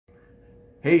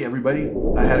Hey everybody,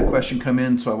 I had a question come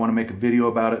in, so I want to make a video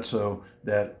about it so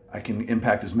that I can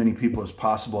impact as many people as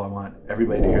possible. I want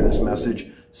everybody to hear this message.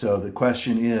 So the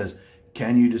question is,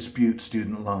 can you dispute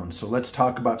student loans? So let's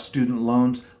talk about student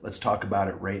loans. Let's talk about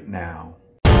it right now.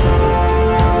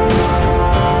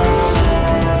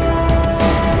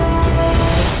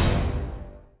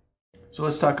 So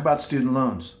let's talk about student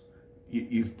loans.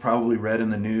 You've probably read in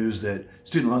the news that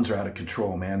student loans are out of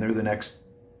control, man. They're the next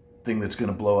thing that's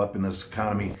going to blow up in this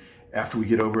economy after we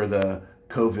get over the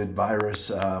COVID virus.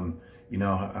 I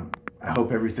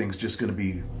hope everything's just going to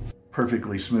be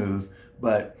perfectly smooth.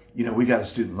 But, we got a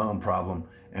student loan problem,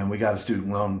 and we got a student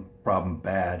loan problem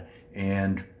bad.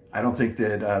 And I don't think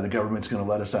that the government's going to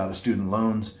let us out of student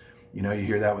loans. You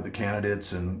hear that with the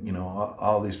candidates and,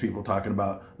 all these people talking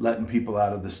about letting people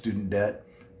out of the student debt.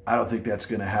 I don't think that's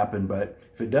going to happen, but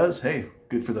if it does, hey,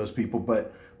 good for those people.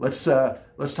 But let's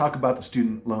talk about the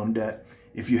student loan debt.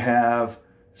 If you have,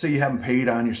 say you haven't paid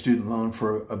on your student loan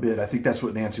for a bit, I think that's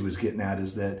what Nancy was getting at,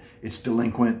 is that it's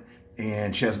delinquent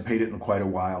and she hasn't paid it in quite a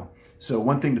while. So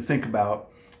one thing to think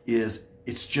about is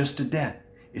it's just a debt.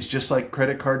 It's just like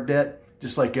credit card debt,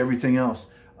 just like everything else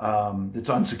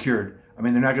that's unsecured. I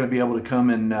mean, they're not going to be able to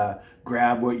come and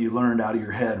grab what you learned out of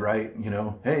your head, right?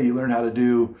 Hey, you learned how to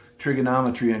do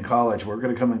trigonometry in college. We're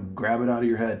going to come and grab it out of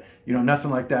your head.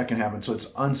 Nothing like that can happen. So it's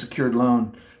unsecured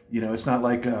loan. It's not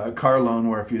like a car loan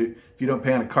where if you don't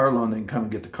pay on a car loan, they can come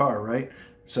and get the car, right?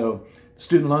 So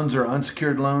student loans are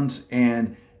unsecured loans,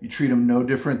 and you treat them no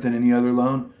different than any other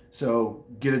loan. So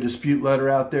get a dispute letter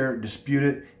out there, dispute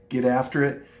it, get after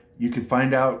it. You can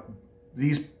find out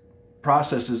these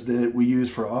processes that we use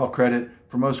for all credit,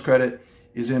 for most credit,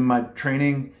 is in my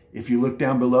training. If you look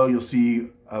down below, you'll see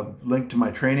a link to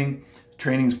my training.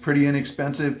 Training's pretty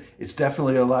inexpensive. It's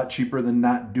definitely a lot cheaper than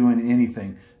not doing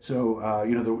anything. So,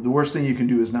 the worst thing you can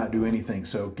do is not do anything.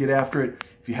 So get after it.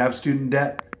 If you have student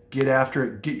debt, get after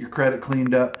it. Get your credit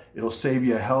cleaned up. It'll save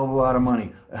you a hell of a lot of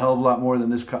money, a hell of a lot more than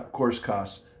this course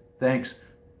costs. Thanks.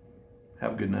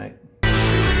 Have a good night.